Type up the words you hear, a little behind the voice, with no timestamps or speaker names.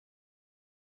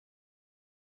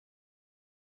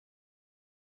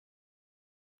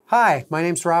Hi, my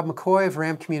name's Rob McCoy of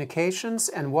RAM Communications,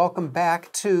 and welcome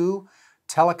back to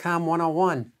Telecom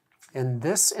 101. In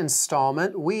this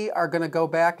installment, we are going to go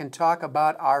back and talk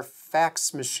about our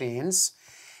fax machines.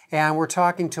 And we're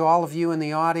talking to all of you in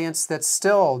the audience that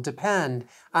still depend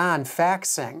on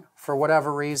faxing for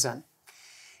whatever reason.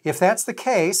 If that's the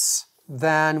case,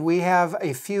 then we have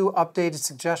a few updated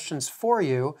suggestions for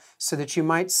you so that you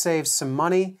might save some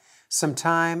money, some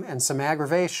time, and some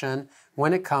aggravation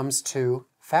when it comes to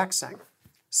faxing.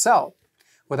 So,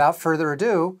 without further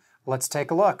ado, let's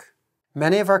take a look.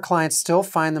 Many of our clients still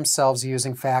find themselves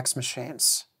using fax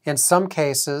machines. In some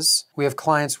cases, we have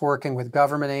clients working with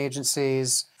government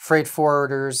agencies, freight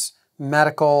forwarders,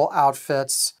 medical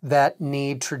outfits that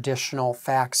need traditional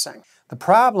faxing. The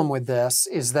problem with this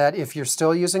is that if you're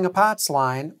still using a POTS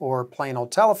line or plain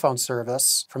old telephone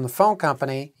service from the phone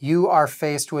company, you are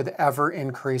faced with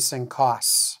ever-increasing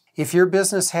costs. If your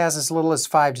business has as little as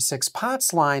 5 to 6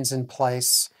 POTS lines in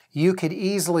place, you could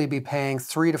easily be paying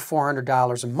 $300 to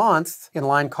 $400 a month in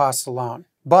line costs alone.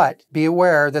 But be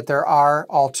aware that there are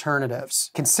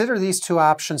alternatives. Consider these two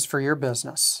options for your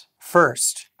business.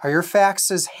 First, are your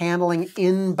faxes handling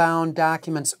inbound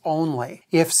documents only?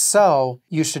 If so,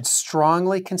 you should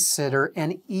strongly consider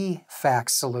an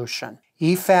efax solution.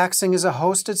 Efaxing is a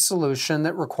hosted solution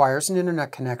that requires an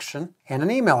internet connection and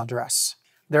an email address.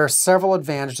 There are several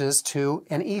advantages to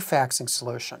an efaxing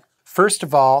solution. First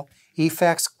of all,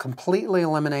 efax completely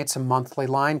eliminates a monthly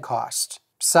line cost.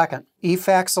 Second,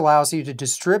 efax allows you to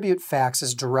distribute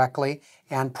faxes directly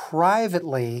and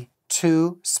privately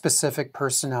to specific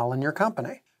personnel in your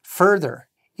company. Further,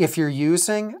 if you're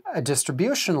using a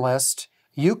distribution list,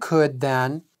 you could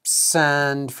then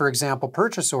send, for example,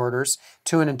 purchase orders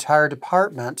to an entire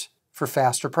department for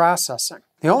faster processing.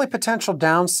 The only potential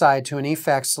downside to an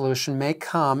efax solution may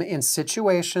come in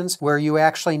situations where you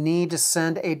actually need to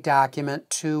send a document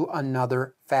to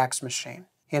another fax machine.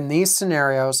 In these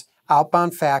scenarios,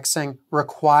 outbound faxing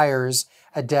requires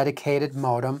a dedicated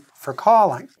modem for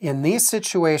calling. In these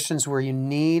situations where you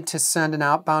need to send an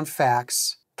outbound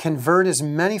fax, convert as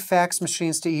many fax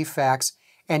machines to efax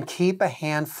and keep a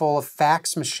handful of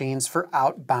fax machines for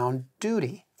outbound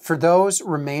duty. For those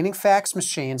remaining fax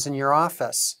machines in your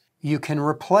office, you can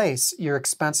replace your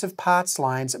expensive POTS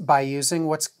lines by using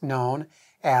what's known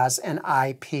as an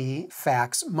IP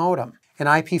fax modem. An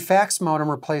IP fax modem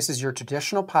replaces your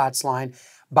traditional POTS line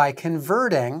by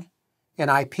converting an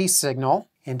IP signal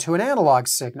into an analog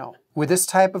signal. With this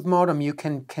type of modem, you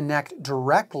can connect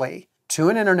directly to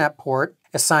an internet port,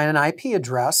 assign an IP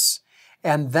address,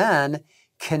 and then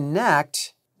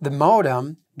connect the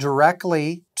modem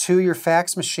directly to your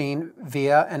fax machine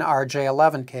via an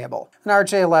RJ11 cable. An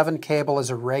RJ11 cable is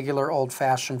a regular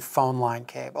old-fashioned phone line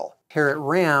cable. Here at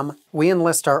RAM, we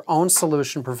enlist our own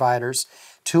solution providers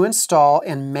to install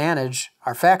and manage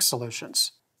our fax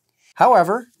solutions.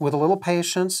 However, with a little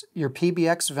patience, your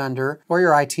PBX vendor or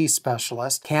your IT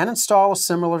specialist can install a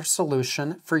similar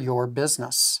solution for your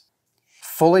business.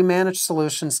 Fully managed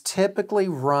solutions typically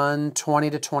run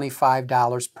 $20 to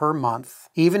 $25 per month.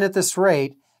 Even at this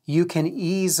rate, you can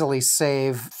easily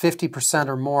save 50%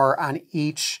 or more on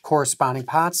each corresponding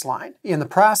POTS line. In the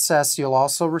process, you'll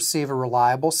also receive a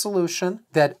reliable solution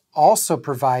that also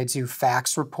provides you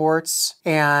fax reports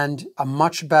and a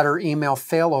much better email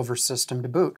failover system to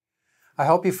boot. I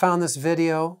hope you found this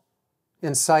video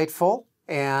insightful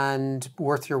and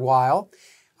worth your while.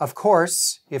 Of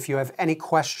course, if you have any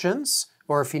questions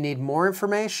or if you need more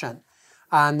information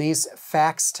on these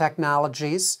fax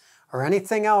technologies or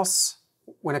anything else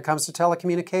when it comes to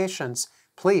telecommunications,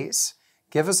 please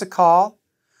give us a call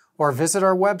or visit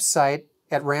our website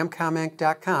at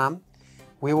ramcominc.com.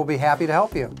 We will be happy to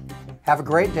help you. Have a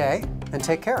great day and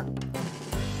take care.